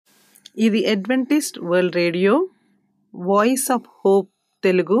ఇది Adventist World radio voice of hope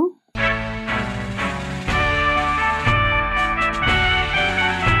Telugu.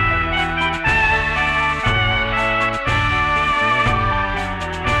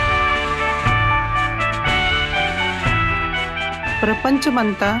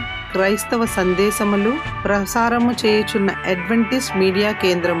 ప్రపంచమంతా క్రైస్తవ సందేశములు ప్రసారము చేయుచున్న అడ్వెంటిస్ట్ మీడియా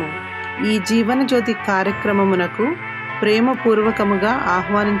కేంద్రము ఈ జీవనజ్యోతి కార్యక్రమమునకు ప్రేమపూర్వకముగా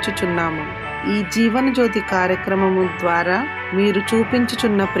ఆహ్వానించుచున్నాము. ఈ జీవనజ్యోతి కార్యక్రమము ద్వారా మీరు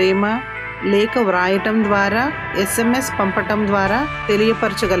చూపించుచున్న ప్రేమ లేఖ వ్రాయటం ద్వారా, SMS పంపటం ద్వారా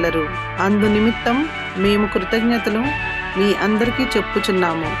తెలియపరచగలరు. అందు నిమిత్తం మేము కృతజ్ఞతలు మీ అందరికీ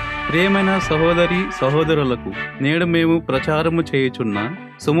చెప్పుచున్నాము. ప్రియమైన సహోదరి సహోదరులకు, నేడు మేము ప్రచారము చేయుచున్న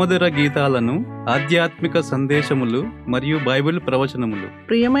సుమధుర గీతాలను, ఆధ్యాత్మిక సందేశములు మరియు బైబిల్ ప్రవచనములు.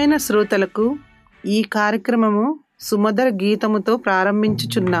 ప్రియమైన శ్రోతలకు ఈ కార్యక్రమము సుమధుర గీతముతో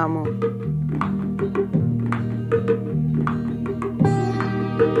ప్రారంభించుచున్నాము.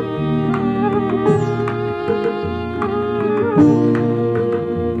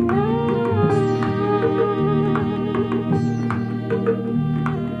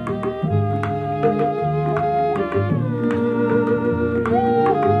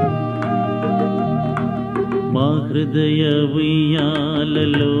 మా హృదయ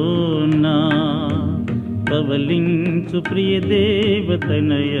ఉయ్యాలలోనా పవలించు ప్రియ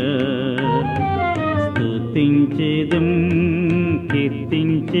దేవతనయ, స్తుతించేదం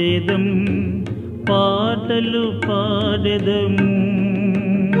కీర్తించేదం పాటలు పాడెదం,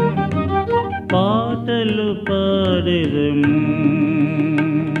 పాటలు పాడెదం,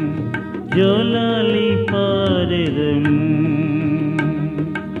 జోలాలి పాడెదం.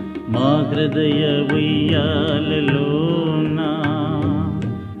 మా హృదయ ఉయ్యాలలోనా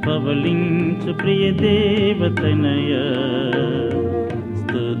పవలించు ప్రియ దేవతనయ,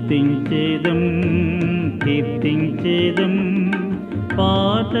 స్తుతించేదం కీర్తించేదం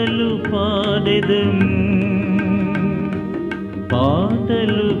పాటలు పాడెదం,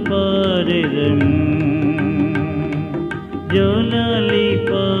 పాటలు పాడెదం, జోలాలి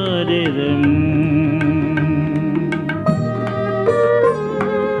పాడెదం.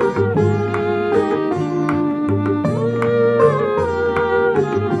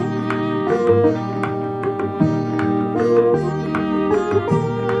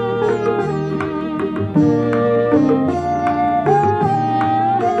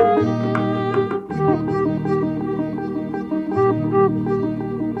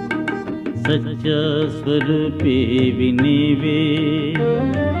 సత్యస్వరూపే వినివే,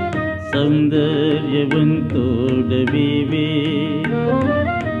 సౌందర్యవంతోడవివే,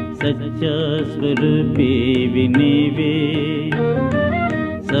 సత్యస్వరూపే వినివే,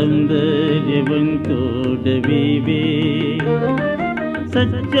 సౌందర్యవంతోడవివే,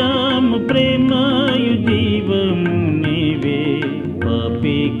 సత్యము ప్రేమయు జీవము నీవే,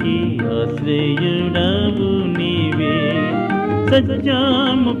 పాపికి ఆశ్రయుడవు నీవే.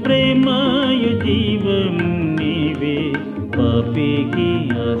 సత్యము ప్రేమయు జీవము నీవే, పాపికి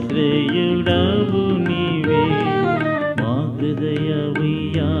ఆశ్రయుడవు నీవే. మా హృదయ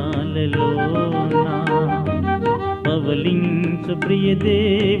ఉయ్యాలలోనా పవలించు ప్రియ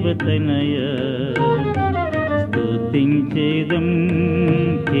దేవతనయ, స్తుతించేదం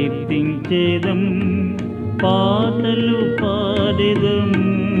కీర్తించేదం పాటలు పాడెదం,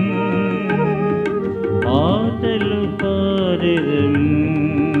 పాటలు పాడెదం,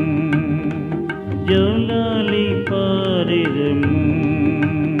 జోలాలి పాడెదం.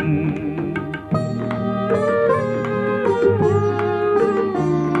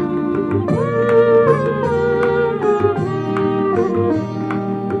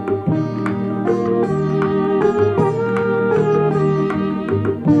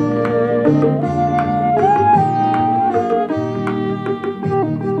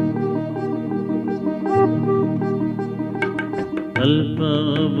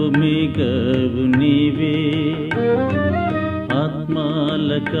 అల్పావు మేఘవు నీవే,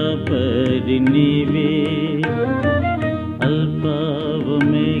 ఆత్మాలక పరి నీవే, అల్పావు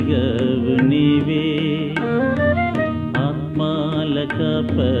మేఘవు నీవే, ఆత్మాలక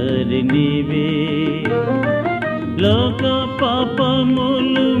పరి నీవే. లోక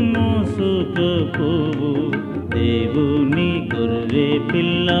పాపములు మోసుకపోవు దేవుని గొర్రె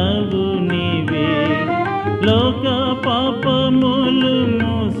పిల్లవు నీవే. లోక పాపములు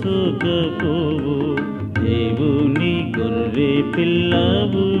మోసుకపోవు దేవుని గొర్రె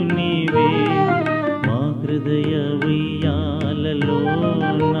పిల్లవు నీవే. మా హృదయ ఉయ్యాలలోనా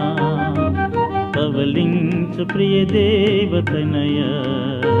పవలించు ప్రియ దేవతనయ,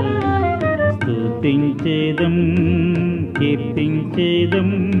 స్తుతించేదం కీర్తించేదం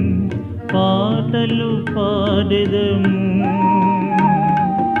పాటలు పాడెదము,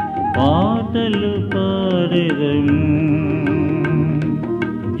 పాటలు పాడెదము,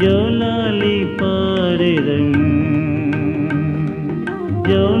 జోలాలి పాడెదము,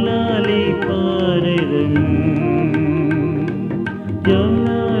 జోలాలి పాడెదము,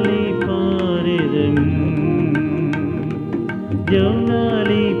 జోలాలి పాడెదము,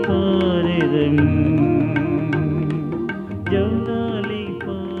 జోలాలి పాడెదము, జోలాలి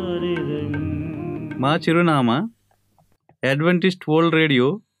పాడెదము. మా చిరునామా Adventist World Radio,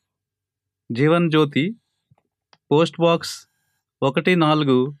 Jeevan Jyoti, post box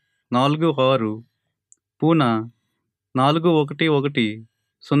 1446, Poona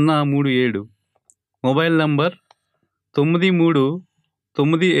 411037. Mobile number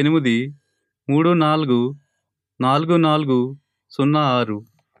 9398344406,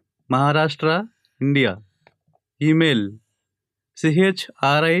 Maharashtra, India. Email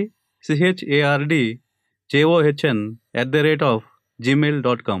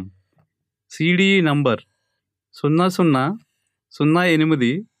chhardjohn@gmail.com. CDE number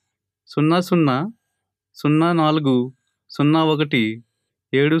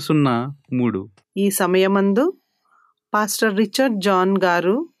 00080040017003. ఈ సమయమందు పాస్టర్ రిచర్డ్ జాన్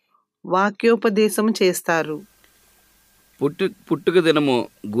గారు వాక్యోపదేశం చేస్తారు. పుట్టుక దినము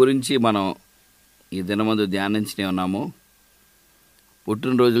గురించి మనం ఈ దినమందు ధ్యానించనే ఉన్నాము.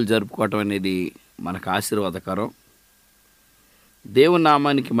 పుట్టినరోజులు జరుపుకోవటం అనేది మనకు ఆశీర్వాదకరం. దేవుని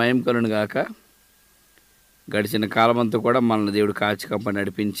నామానికి మహిమ కలుగును గాక. గడిచిన కాలమంతా కూడా మనల్ని దేవుడు కాచి కాపాడి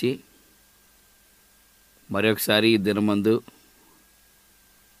నడిపించి మరొకసారి ఈ దినమందు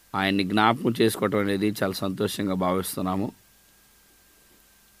ఆయన్ని జ్ఞాపకం చేసుకోవటం అనేది చాలా సంతోషంగా భావిస్తున్నాము.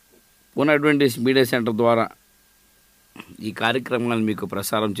 పూనా అడ్వెంటిస్ట్ మీడియా సెంటర్ ద్వారా ఈ కార్యక్రమాలను మీకు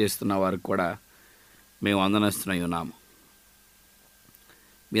ప్రసారం చేస్తున్న వారికి కూడా మేము వందనస్తున్నాయి ఉన్నాము.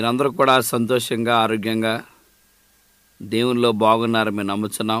 మీరందరూ కూడా సంతోషంగా, ఆరోగ్యంగా, దేవునిలో బాగున్నారని మేము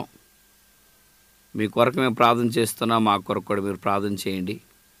నమ్ముతున్నాం. మీ కొరకు మేము ప్రార్థన చేస్తున్నాం. మా కొరకు కూడా మీరు ప్రార్థన చేయండి.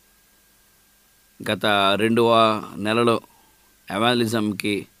 గత 2 నెలలో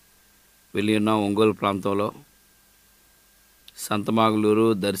ఎవాంజలిజంకి వెళ్ళి ఉన్నాం. ఒంగోలు ప్రాంతంలో, సంతమాగులూరు,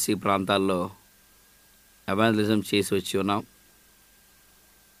 దర్శి ప్రాంతాల్లో ఎవాంజలిజం చేసి వచ్చి ఉన్నాం.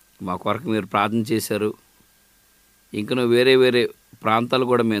 మా కొరకు మీరు ప్రార్థన చేశారు. ఇంకనూ వేరే వేరే ప్రాంతాలు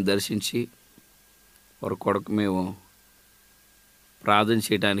కూడా మేము దర్శించి వారి కొరకు మేము ప్రార్థన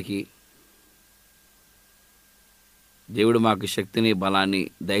చేయడానికి దేవుడు మాకు శక్తిని, బలాన్ని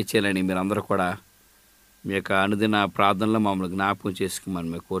దయచేయాలని మీరందరూ కూడా మీ యొక్క అనుదిన ప్రార్థనలో మమ్మల్ని జ్ఞాపకం చేసుకోమని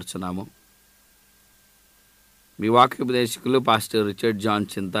మేము కోరుచున్నాము. మీ వాక్యోపదేశకులు పాస్టర్ రిచర్డ్ జాన్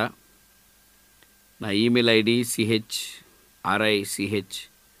చింత. నా ఈమెయిల్ ఐడి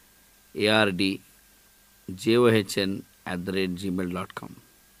CHRICHARDJOHN@gmail.com.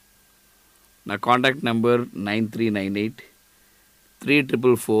 నా కాంటాక్ట్ నెంబర్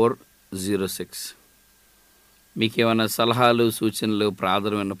 9398344406. మీకు ఏమైనా సలహాలు, సూచనలు,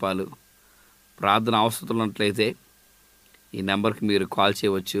 ప్రార్థన విన్నపాలు, ప్రార్థన అవసరం ఉన్నట్లయితే ఈ నెంబర్కి మీరు కాల్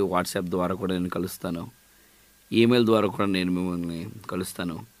చేయవచ్చు. వాట్సాప్ ద్వారా కూడా నేను కలుస్తాను. ఈమెయిల్ ద్వారా కూడా నేను మిమ్మల్ని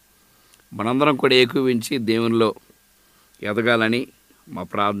కలుస్తాను. మనందరం కూడా ఏకీవించి దేవునిలో ఎదగాలని మా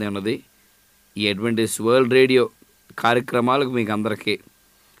ప్రార్థన ఉన్నది. ఈ అడ్వెంటిస్ట్ వరల్డ్ రేడియో కార్యక్రమాలకు మీకు అందరికీ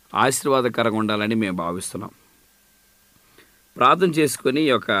ఆశీర్వాదకరంగా ఉండాలని మేము భావిస్తున్నాం. ప్రార్థన చేసుకొని ఈ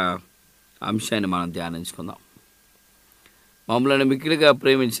యొక్క అంశాన్ని మనం ధ్యానించుకుందాం. మమ్మల్ని మిక్కిలిగా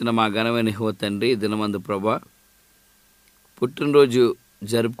ప్రేమించిన మా ఘనమైన యెహోవా తండ్రి, దినమందు ప్రభా, పుట్టినరోజు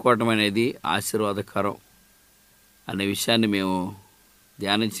జరుపుకోవటం అనేది ఆశీర్వాదకరం అనే విషయాన్ని మేము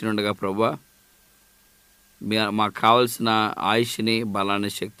ధ్యానించినగా ప్రభా, మాకు కావలసిన ఆయుష్ని, బలాన్ని,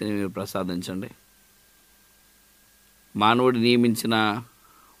 శక్తిని మీరు ప్రసాదించండి. మానవుడు నియమించిన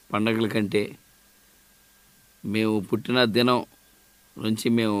పండుగల కంటే మేము పుట్టిన దినం నుంచి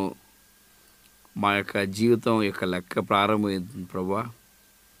మేము మా యొక్క జీవితం యొక్క లెక్క ప్రారంభమైంది ప్రభా.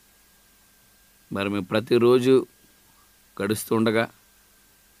 మరి మేము ప్రతిరోజు గడుస్తుండగా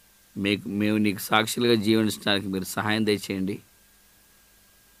మేము నీకు సాక్షులుగా జీవించడానికి మీరు సహాయం దయచేయండి.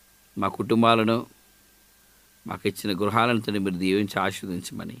 మా కుటుంబాలను, మాకు ఇచ్చిన గృహాలను తండ్రి మీరు దీవించి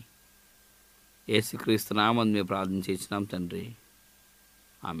ఆశీర్వదించమని యేసుక్రీస్తు నామమున మేము ప్రార్థన చేసినాం తండ్రి,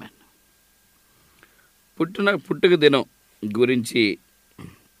 ఆమేన్. పుట్టుక దినం గురించి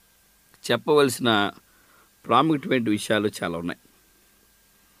చెప్పవలసిన ప్రాముఖ్యమైన విషయాలు చాలా ఉన్నాయి.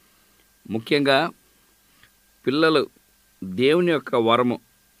 ముఖ్యంగా పిల్లలు దేవుని యొక్క వరము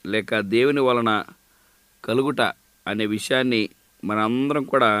లేక దేవుని వలన కలుగుట అనే విషయాన్ని మనందరం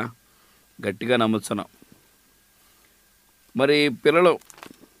కూడా గట్టిగా నమ్ముతున్నాం. మరి పిల్లలు,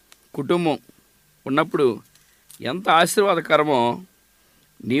 కుటుంబం ఉన్నప్పుడు ఎంత ఆశీర్వాదకరమో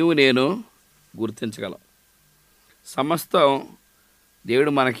నీవు నేను గుర్తించగలం. సమస్తం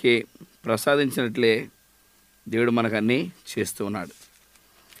దేవుడు మనకి ప్రసాదించినట్లే దేవుడు మనకు అన్నీ చేస్తూ ఉన్నాడు.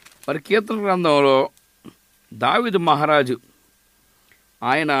 మరి కీర్తన గ్రంథంలో దావీదు మహారాజు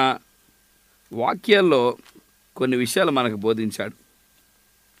ఆయన వాక్యాల్లో కొన్ని విషయాలు మనకు బోధించాడు.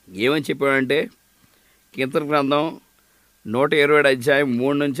 ఏమని చెప్పాడంటే, కీర్తన గ్రంథం 127 అధ్యాయం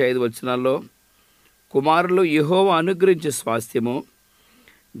 3-5 వచనాల్లో, కుమారులు యెహోవా అనుగ్రహించే స్వాస్థ్యము,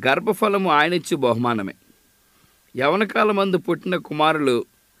 గర్భఫలము ఆయనిచ్చు బహుమానమే. యవనకాలమందు పుట్టిన కుమారులు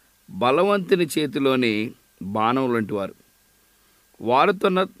బలవంతుని చేతిలోని బాణం లాంటి వారు. వారు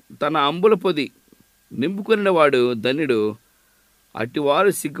తన అంబుల పొది నింపుకొనిన వాడు ధన్యుడు. అటివారు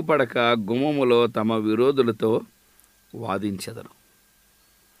సిగ్గుపడక గుమ్మములో తమ విరోధులతో వాదించెదరు.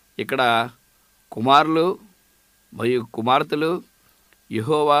 ఇక్కడ కుమారులు మరియు కుమార్తెలు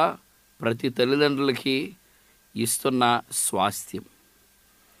యెహోవా ప్రతి తల్లిదండ్రులకి ఇస్తున్న స్వాస్థ్యం.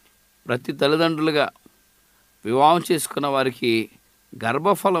 ప్రతి తల్లిదండ్రులుగా వివాహం చేసుకున్న వారికి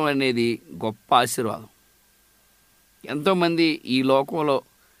గర్భఫలం అనేది గొప్ప ఆశీర్వాదం. ఎంతోమంది ఈ లోకంలో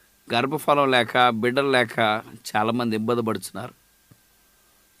గర్భఫలం లేక బిడ్డలు లేక చాలామంది ఇబ్బంది పడుతున్నారు.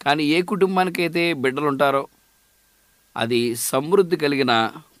 కానీ ఏ కుటుంబానికైతే బిడ్డలు ఉంటారో అది సమృద్ధి కలిగిన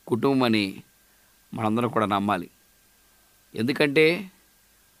కుటుంబం అని మనందరం కూడా నమ్మాలి. ఎందుకంటే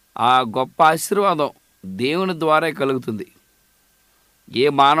ఆ గొప్ప ఆశీర్వాదం దేవుని ద్వారా కలుగుతుంది. ఏ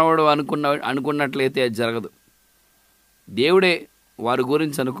మానవుడు అనుకున్నట్లయితే అది జరగదు. దేవుడే వారి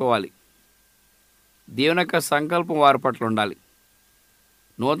గురించి అనుకోవాలి. దేవుని యొక్క సంకల్పం వారి పట్ల ఉండాలి.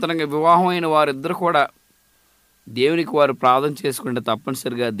 నూతనంగా వివాహం అయిన వారిద్దరు కూడా దేవునికి వారు ప్రార్థన చేసుకుంటే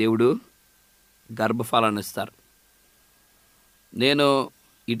తప్పనిసరిగా దేవుడు గర్భఫలాన్ని ఇస్తారు. నేను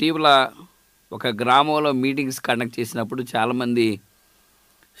ఇటీవల ఒక గ్రామంలో మీటింగ్స్ కండక్ట్ చేసినప్పుడు చాలామంది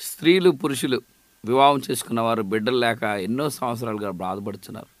స్త్రీలు పురుషులు వివాహం చేసుకున్నవారు బిడ్డలు లేక ఎన్నో సంవత్సరాలుగా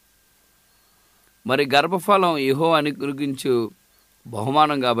బాధపడుతున్నారు. మరి గర్భఫలం యెహోవా అనుగ్రహించు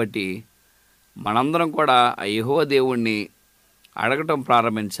బహుమానం కాబట్టి మనందరం కూడా ఆ యెహోవా దేవుణ్ణి అడగటం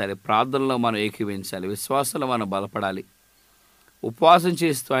ప్రారంభించాలి. ప్రార్థనలో మనం ఏకీవించాలి. విశ్వాసంలో మనం బలపడాలి. ఉపవాసం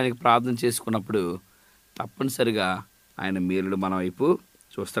చేస్తూ ఆయనకి ప్రార్థన చేసుకున్నప్పుడు తప్పనిసరిగా ఆయన మేలుడు మన వైపు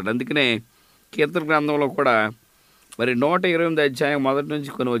చూస్తాడు. అందుకనే కీర్తన గ్రంథంలో కూడా మరి 128 అధ్యాయం 1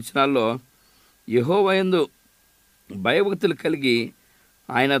 నుంచి కొన్ని వచనాల్లో, యెహోవా యందు భయభక్తులు కలిగి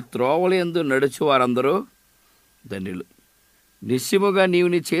ఆయన త్రోవలయందు నడుచు వారందరూ ధన్యులు. నిశ్చయముగా నీవు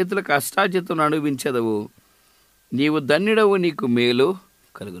నీ చేతుల కష్టార్జితం అనుభవించదవు. నీవు ధన్యుడవు, నీకు మేలు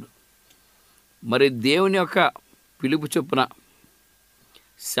కలుగును. మరి దేవుని యొక్క పిలుపు చొప్పున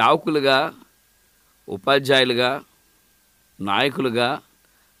సేవకులుగా, ఉపాధ్యాయులుగా, నాయకులుగా,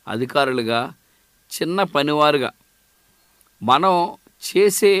 అధికారులుగా, చిన్న పనివారుగా మనం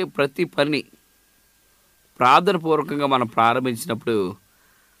చేసే ప్రతి పని ప్రార్థనపూర్వకంగా మనం ప్రారంభించినప్పుడు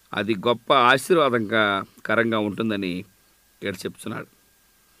అది గొప్ప ఆశీర్వాదకరంగా ఉంటుందని ఇక్కడ చెప్తున్నాడు.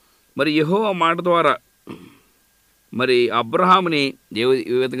 మరి యెహోవా మాట ద్వారా మరి అబ్రహాముని ఈ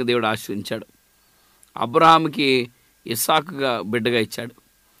విధంగా దేవుడు ఆశీర్వదించాడు. అబ్రహాముకి ఇస్సాకుగా బిడ్డగా ఇచ్చాడు.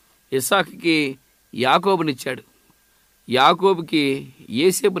 ఇస్సాకుకి యాకోబునిచ్చాడు. యాకోబుకి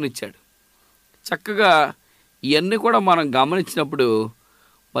యోసేపునిచ్చాడు. చక్కగా ఇవన్నీ కూడా మనం గమనించినప్పుడు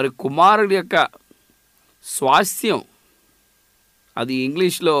మరి కుమారుడి యొక్క స్వాస్థ్యం, అది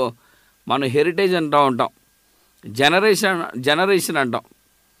ఇంగ్లీష్లో మనం హెరిటేజ్ అంటూ ఉంటాం, జనరేషన్ అంటాం,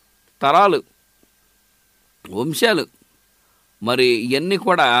 తరాలు, వంశాలు. మరి ఇవన్నీ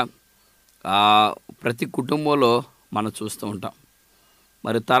కూడా ప్రతి కుటుంబంలో మనం చూస్తూ ఉంటాం.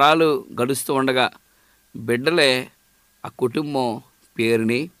 మరి తరాలు గడుస్తూ ఉండగా బిడ్డలే ఆ కుటుంబం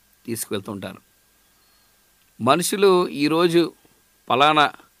పేరుని తీసుకువెళ్తుంటారు. మనుషులు ఈరోజు పలానా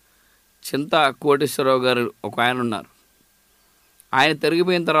చింత కోటేశ్వరరావు గారు ఒక ఆయన ఉన్నారు. ఆయన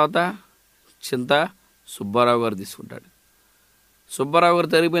తిరిగిపోయిన తర్వాత చింత సుబ్బారావు గారు తీసుకుంటాడు. సుబ్బారావు గారు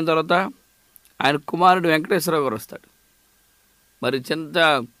తిరిగిపోయిన తర్వాత ఆయన కుమారుడు వెంకటేశ్వరరావు గారు వస్తాడు. మరి చింత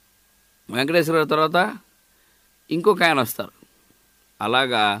వెంకటేశ్వరరావు తర్వాత ఇంకొక ఆయన వస్తారు.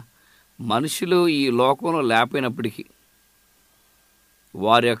 అలాగా మనుషులు ఈ లోకంలో లేకపోయినప్పటికీ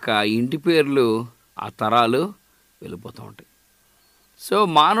వారి యొక్క ఇంటి పేర్లు ఆ తరాలు వెళ్ళిపోతూ ఉంటాయి. సో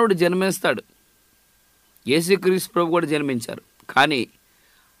మానవుడు జన్మిస్తాడు. యేసుక్రీస్తు ప్రభు కూడా జన్మించారు. కానీ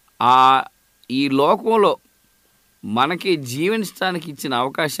ఈ లోకంలో మనకి జీవించడానికి ఇచ్చిన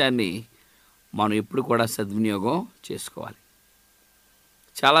అవకాశాన్ని మనం ఎప్పుడు కూడా సద్వినియోగం చేసుకోవాలి.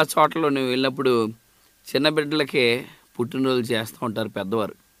 చాలా చోట్ల నువ్వు వెళ్ళినప్పుడు చిన్న బిడ్డలకే పుట్టినరోజులు చేస్తూ ఉంటారు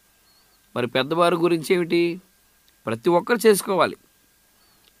పెద్దవారు. మరి పెద్దవారి గురించి ఏమిటి? ప్రతి ఒక్కరు చేసుకోవాలి.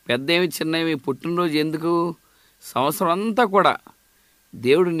 పెద్ద ఏమి చిన్న ఏమి పుట్టినరోజు ఎందుకు? సంవత్సరం అంతా కూడా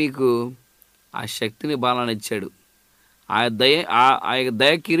దేవుడు నీకు ఆ శక్తిని బలాన్ని ఇచ్చాడు. ఆ యొక్క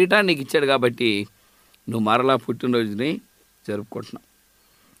దయ కిరీటాన్ని నీకు ఇచ్చాడు కాబట్టి నువ్వు మరలా పుట్టినరోజుని జరుపుకుంటున్నావు.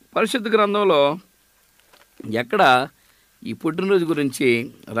 పరిశుద్ధ గ్రంథంలో ఎక్కడ ఈ పుట్టినరోజు గురించి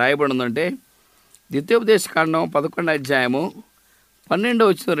రాయబడి ఉందంటే ద్వితీయోపదేశ కాండం 11వ అధ్యాయము 12వ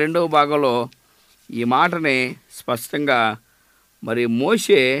వచ్చిన 2వ భాగంలో ఈ మాటని స్పష్టంగా మరి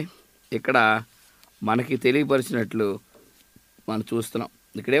మోషే ఇక్కడ మనకి తెలియపరిచినట్లు మనం చూస్తున్నాం.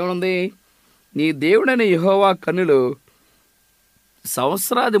 ఇక్కడ ఏమనుంది? నీ దేవుడైన యెహోవా కన్నులు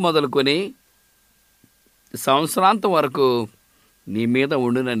సంవత్సరాది మొదలుకొని సంవత్సరాంతం వరకు నీ మీద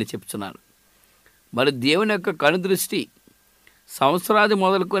ఉండునని చెప్తున్నాను. మరి దేవుని యొక్క కనుదృష్టి సంవత్సరాది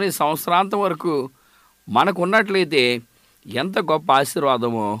మొదలుకొని సంవత్సరాంతం వరకు మనకు ఉన్నట్లయితే ఎంత గొప్ప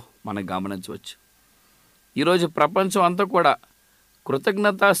ఆశీర్వాదమో మనం గమనించవచ్చు. ఈరోజు ప్రపంచం అంతా కూడా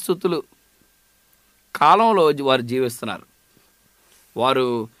కృతజ్ఞతాస్తుతులు కాలంలో వారు జీవిస్తున్నారు. వారు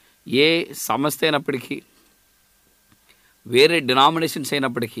ఏ సంస్థ అయినప్పటికీ, వేరే డినామినేషన్స్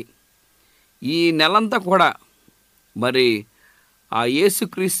అయినప్పటికీ ఈ నెలంతా కూడా మరి ఆ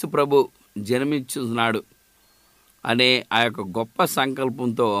యేసుక్రీస్తు ప్రభు జన్మించున్నాడు అనే ఆ యొక్క గొప్ప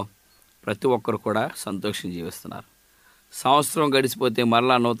సంకల్పంతో ప్రతి ఒక్కరు కూడా సంతోషం జీవిస్తున్నారు. సంవత్సరం గడిచిపోతే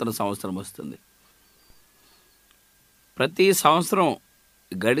మరలా నూతన సంవత్సరం వస్తుంది. ప్రతి సంవత్సరం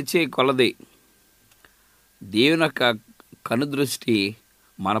గడిచే కొలది దేవుని యొక్క కనుదృష్టి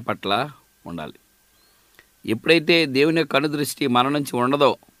మన పట్ల ఉండాలి. ఎప్పుడైతే దేవుని యొక్క కనుదృష్టి మన నుంచి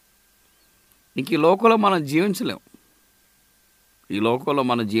ఉండదో ఇంక ఈ లోకంలో మనం జీవించలేం. ఈ లోకంలో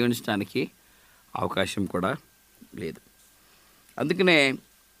మనం జీవించడానికి అవకాశం కూడా లేదు. అందుకనే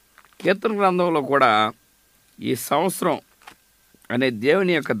కీర్తన గ్రంథంలో కూడా ఈ సంవత్సరం అనే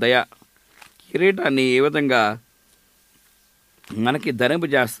దేవుని యొక్క దయ కిరీటాన్ని ఏ విధంగా మనకి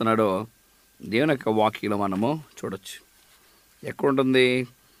ధరింపజేస్తున్నాడో దేవుని యొక్క వాక్యంలో మనము చూడొచ్చు. ఎక్కడుంటుంది?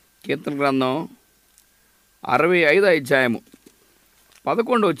 కీర్తన గ్రంథం 65వ అధ్యాయము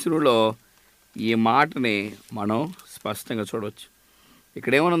 11వ వచనంలో ఈ మాటని మనం స్పష్టంగా చూడవచ్చు.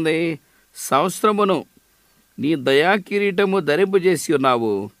 ఇక్కడ ఏమనుంది? సంవత్సరమును నీ దయా కిరీటము ధరింపజేసి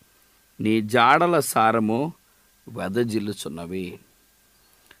ఉన్నావు, నీ జాడల సారము వెదజిల్లుచున్నవి.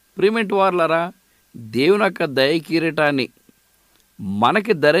 ప్రియమైన వారలారా, దేవుని యొక్క దయ కిరీటాన్ని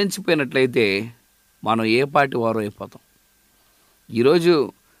మనకి ధరించిపోయినట్లయితే మనం ఏ పాటి వారు అయిపోతాం. ఈరోజు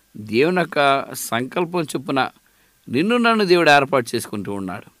దేవుని యొక్క సంకల్పం చొప్పున నిన్ను నన్ను దేవుడు ఏర్పాటు చేసుకుంటూ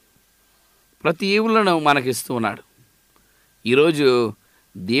ఉన్నాడు. ప్రతి ఈవులను మనకిస్తూ ఉన్నాడు. ఈరోజు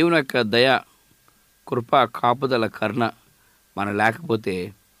దేవుని యొక్క దయ, కృప, కాపుదల, కరుణ మన లేకపోతే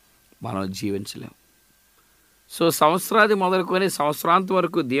మనం జీవించలేం. సో సంవత్సరాది మొదలుకొని సంవత్సరాంతం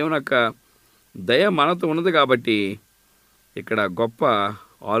వరకు దేవుని యొక్క దయ మనతో ఉన్నది కాబట్టి ఇక్కడ గొప్ప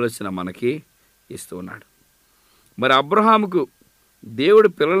ఆలోచన మనకి ఇస్తూ ఉన్నాడు. మరి అబ్రహాముకు దేవుడు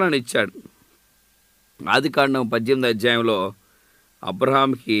పిల్లలను ఇచ్చాడు. ఆదికాండం 18వ అధ్యాయంలో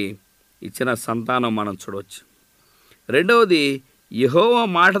అబ్రహాముకి ఇచ్చిన సంతానం మనం చూడవచ్చు. రెండవది యెహోవా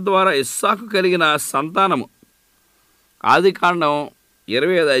మాట ద్వారా ఇస్సాకు కలిగిన సంతానము. ఆదికాండం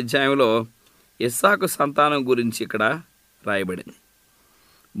 20వ అధ్యాయంలో ఇస్సాకు సంతానం గురించి ఇక్కడ రాయబడింది.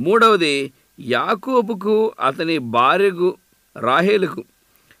 మూడవది యాకోబుకు అతని భార్యకు రాహేలుకు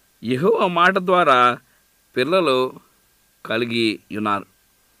యెహోవా మాట ద్వారా పిల్లలు కలిగి ఉన్నారు.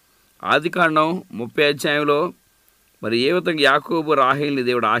 ఆదికాండం 30వ అధ్యాయంలో మరి ఏ విధంగా యాకోబు రాహేల్ని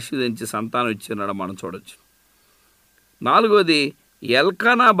దేవుడు ఆశీర్వదించి సంతానం ఇచ్చి ఉన్నాడో మనం చూడవచ్చు. నాలుగవది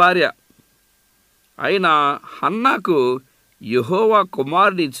ఎల్కానా భార్య అయిన హన్నాకు యెహోవా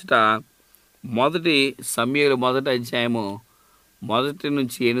కుమారుని ఇచ్చుట. మొదటి సమూయేలు 1వ అధ్యాయము 1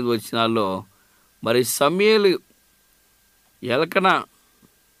 నుంచి 8 వచనాల్లో మరి సమూయేలు ఎల్కనా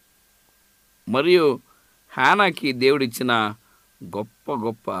మరియు హానాకి దేవుడిచ్చిన గొప్ప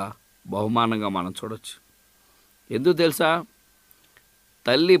గొప్ప బహుమానంగా మనం చూడవచ్చు. ఎందుకు తెలుసా?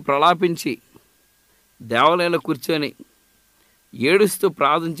 తల్లి ప్రలాపించి దేవాలయంలో కూర్చొని ఏడుస్తూ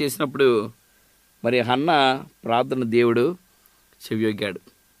ప్రార్థన చేసినప్పుడు మరి హన్నా ప్రార్థన దేవుడు చెవియొగ్గాడు.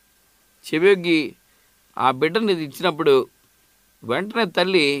 చెవియొగ్గి ఆ బిడ్డని ఇచ్చినప్పుడు వెంటనే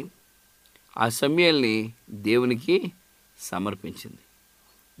తల్లి ఆ సమూయేలుని దేవునికి సమర్పించింది.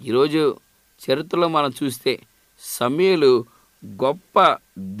 ఈరోజు చరిత్రలో మనం చూస్తే సమూయేలు గొప్ప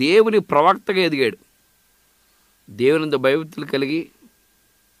దేవుని ప్రవక్తగా ఎదిగాడు. దేవునితో భయభక్తులు కలిగి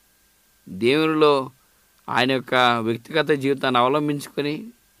దేవునిలో ఆయన యొక్క వ్యక్తిగత జీవితాన్ని అవలంబించుకొని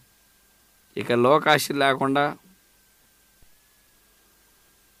ఇక లోకాశ లేకుండా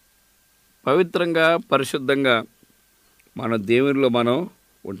పవిత్రంగా పరిశుద్ధంగా మన దేవునిలో మనం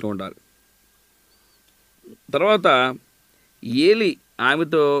ఉంటూ ఉండాలి. తర్వాత ఏలి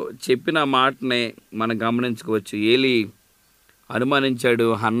ఆమెతో చెప్పిన మాటనే మనం గమనించుకోవచ్చు. ఏలి అనుమానించాడు,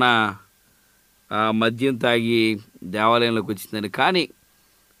 హన్నా మద్యం తాగి దేవాలయంలోకి వచ్చిందని. కానీ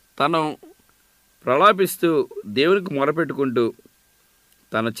తను ప్రలాపిస్తూ దేవునికి మొరపెట్టుకుంటూ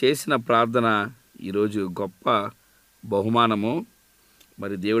తను చేసిన ప్రార్థన ఈరోజు గొప్ప బహుమానము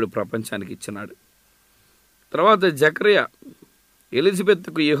మరి దేవుడు ప్రపంచానికి ఇచ్చినాడు. తర్వాత జకర్యా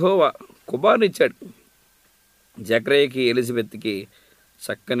ఎలిజబెత్కు యెహోవా కుమారునిచ్చాడు. జకర్యాకి ఎలిజబెత్కి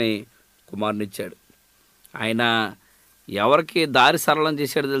చక్కని కుమారునిచ్చాడు. ఆయన ఎవరికి దారి సరళం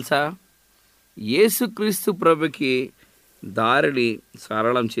చేశాడు తెలుసా? యేసుక్రీస్తు ప్రభుకి దారిని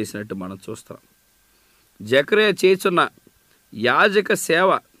సరళం చేసినట్టు మనం చూస్తాం. జకర్యా చేస్తున్న యాజక సేవ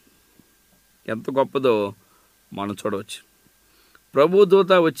ఎంత గొప్పదో మనం చూడవచ్చు. ప్రభు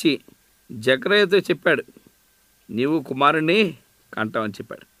దూత వచ్చి జకర్యాతో చెప్పాడు, నీవు కుమారుని కంటావని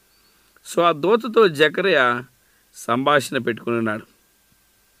చెప్పాడు. సో ఆ దూతతో జకర్యా సంభాషణ పెట్టుకుని ఉన్నాడు.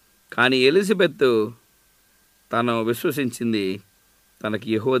 కానీ ఎలిజబెత్ తను విశ్వసించింది తనకి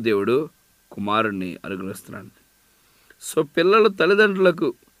యెహోవా దేవుడు కుమారుణ్ణి అనుగ్రహిస్తున్నాడు. సో పిల్లలు తల్లిదండ్రులకు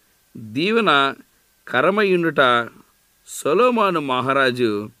దీవెన కరమయ్యుండుట సొలొమోను మహారాజు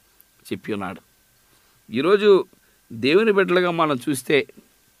చెప్పి ఉన్నాడు. ఈరోజు దేవుని బిడ్డలుగా మనం చూస్తే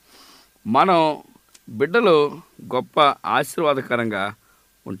మనం బిడ్డలు గొప్ప ఆశీర్వాదకరంగా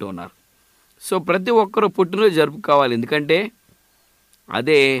ఉంటూ ఉన్నారు. సో ప్రతి ఒక్కరూ పుట్టినరోజు జరుపుకోవాలి. ఎందుకంటే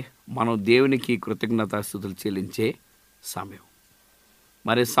అదే మనం దేవునికి కృతజ్ఞతాస్తుతులు చెల్లించే సమయం.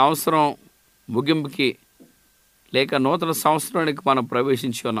 మరి సంవత్సరం ముగింపుకి లేక నూతన సంవత్సరానికి మనం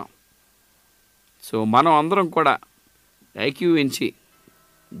ప్రవేశించి ఉన్నాం. సో మనం అందరం కూడా ఐక్యవించి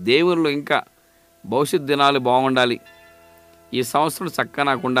దేవుళ్ళు ఇంకా భవిష్యత్ దినాలు బాగుండాలి, ఈ సంవత్సరం చక్కగా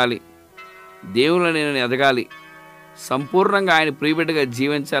నాకు ఉండాలి, దేవుళ్ళు నేను ఎదగాలి, సంపూర్ణంగా ఆయన ప్రియబిడ్డగా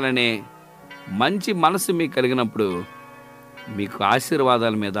జీవించాలనే మంచి మనసు మీకు కలిగినప్పుడు మీకు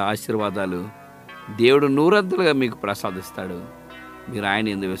ఆశీర్వాదాల మీద ఆశీర్వాదాలు దేవుడు నూరంతులుగా మీకు ప్రసాదిస్తాడు. మీరు ఆయన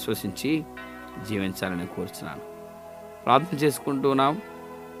ఎందుకు విశ్వసించి జీవించాలని కోరుచున్నాను. ప్రార్థన చేసుకుంటున్నాం.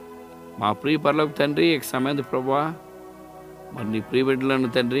 మా ప్రియ పరలోక తండ్రి, ఈ సమయంలో ప్రభువా మరి నీ ప్రియ బిడ్డలను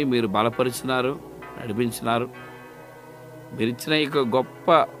తండ్రి మీరు బలపరిచినారు, నడిపించినారు. మీరు ఇచ్చిన ఈ గొప్ప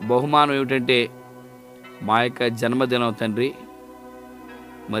బహుమానం ఏమిటంటే మా యొక్క జన్మదినం తండ్రి.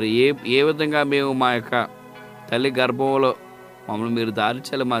 మరి ఏ విధంగా మేము మా యొక్క తల్లి గర్భంలో మమ్మల్ని మీరు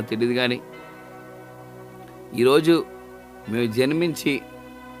దారించాలో మాకు తెలియదు, కానీ ఈరోజు మేము జన్మించి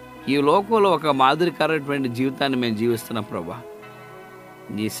ఈ లోకంలో ఒక మాదిరికరమైనటువంటి జీవితాన్ని మేము జీవిస్తున్నాం ప్రభా.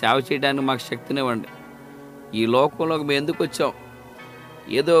 నీ సేవ చేయడానికి మాకు శక్తినివ్వండి. ఈ లోకంలోకి మేము ఎందుకు వచ్చాం?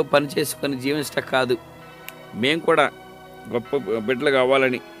 ఏదో పని చేసుకొని జీవించటం కాదు, మేము కూడా గొప్ప బిడ్డలు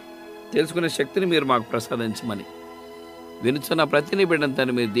కావాలని తెలుసుకునే శక్తిని మీరు మాకు ప్రసాదించమని వినుచున్న ప్రతిని బిడ్డంతో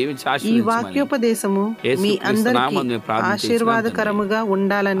మీరు దీవించి ఈ ఆశీర్వదించమని వాక్యోపదేశము మీ అందరికీ ఆశీర్వాదకరముగా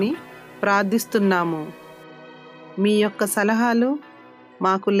ఉండాలని ప్రార్థిస్తున్నాము. మీ యొక్క సలహాలు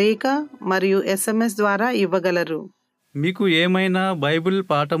మాకు లేఖ మరియు SMS ద్వారా ఇవ్వగలరు. మీకు ఏమైనా బైబిల్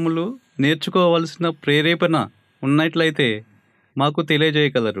పాఠములు నేర్చుకోవలసిన ప్రేరేపణ ఉన్నట్లయితే మాకు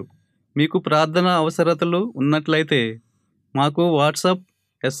తెలియజేయగలరు. మీకు ప్రార్థన అవసరతలు ఉన్నట్లయితే మాకు వాట్సాప్,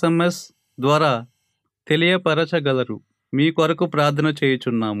 SMS ద్వారా తెలియపరచగలరు. మీ కొరకు ప్రార్థన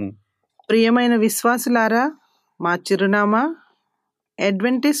చేయుచున్నాము. ప్రియమైన విశ్వాసులారా, మా చిరునామా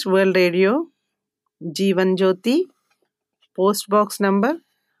Adventist World Radio, Jeevan Jyoti, post box number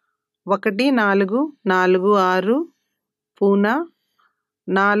 1446, Poona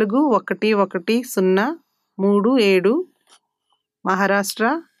 411037, Maharashtra,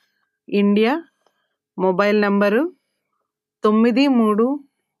 India. Mobile number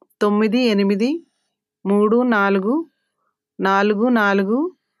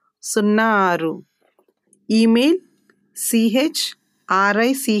 93344406. Email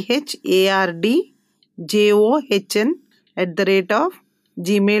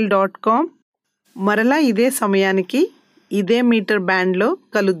richardjohn@gmail.com. మరలా ఇదే సమయానికి ఇదే మీటర్ బ్యాండ్లో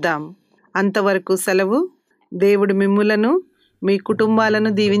కలుద్దాం. అంతవరకు సెలవు. దేవుడు మిమ్ములను మీ కుటుంబాలను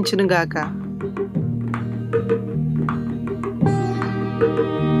దీవించునుగాక.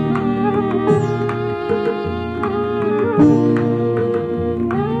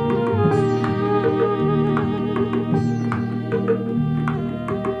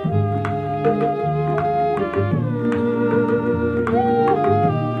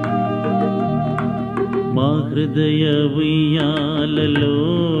 మా హృదయ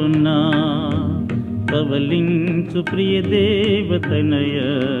ఉయ్యాలలోన పవలించు ప్రియ దేవతనయ,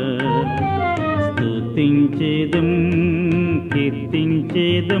 స్తుతించేదం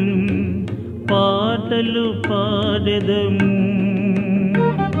కీర్తించేదం పాటలు పాడెదము,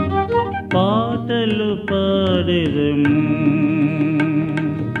 పాటలు పాడెదము,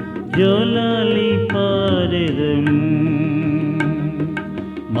 జోలాలి పాడెదము.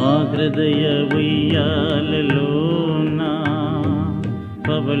 మా హృదయ ఉయ్యాలలోన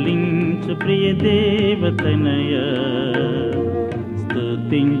పవలించు ప్రియ దేవతనయ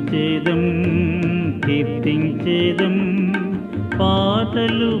స్తుతించేదం కీర్తించేదం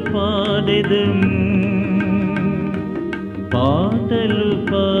పాటలు పాడెదం పాటలు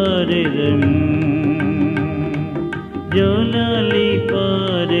పాడెదం జోలాలి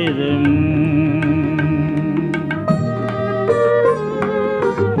పాడెదం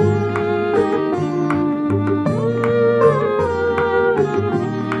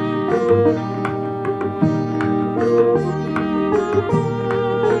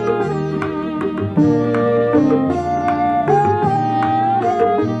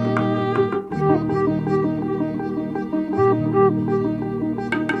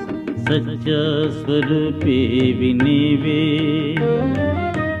సత్యస్వరూపే వినివే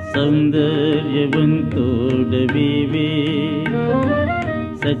సౌందర్యవంతోడవివే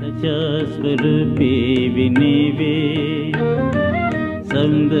సత్యస్వరూపే వినివే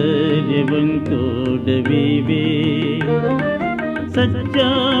సౌందర్యవంతోడవివే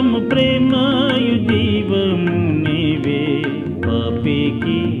సత్యము ప్రేమయు జీవము నీవే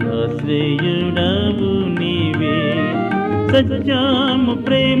పాపికి ఆశ్రయుడవు నీవే సత్యము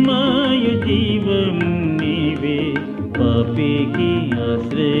ప్రేమయు జీవము నీవే పాపికి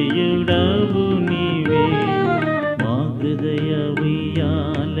ఆశ్రయుడవు నీవే మా హృదయ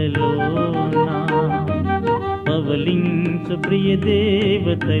ఉయ్యాలలోన పవలించు ప్రియ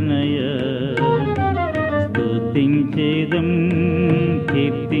దేవతనయ స్తుతించేదం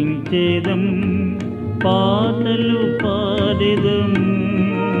కీర్తించేదం పాటలు పాడెదం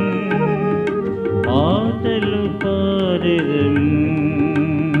పాటలు పాడెదం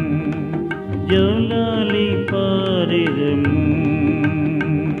జోలాలి పాడెదం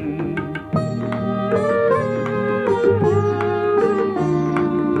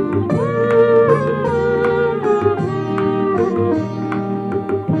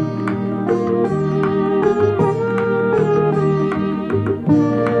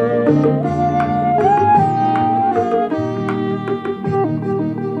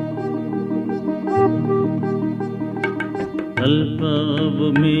అల్పవు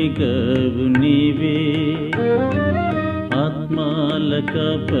మేఘవు నీవే ఆత్మాలక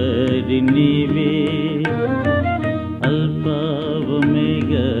పరి నీవే అల్పవు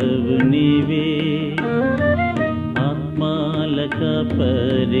మేఘవు నీవే ఆత్మాలక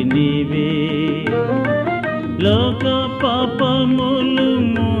పరి నీవే లోక పాపములు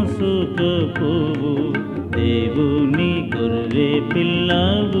మోసుకపోవు దేవుని గొర్రె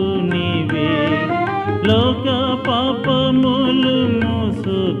పిల్లవు నీవే లోక పాపములు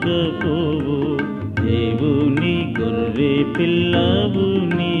మోసుకపోవు దేవుని గొర్రె పిల్లవు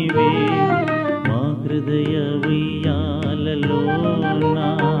నీవే మా హృదయ ఉయ్యాలలోన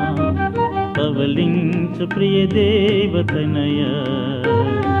పవలించు ప్రియ దేవతనయ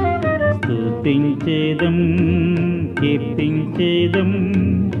స్తుతించేదం కీర్తించేదం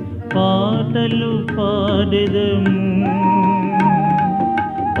పాటలు పాడెదం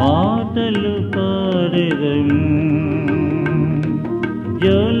పాటలు పాడెదం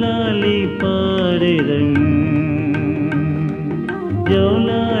జోలాలి పాడెదం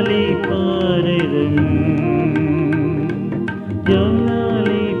జోలాలి పాడెదం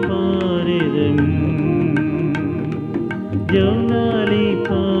జోలాలి పాడెదం జోలాలి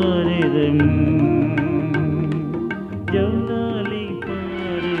పాడెదం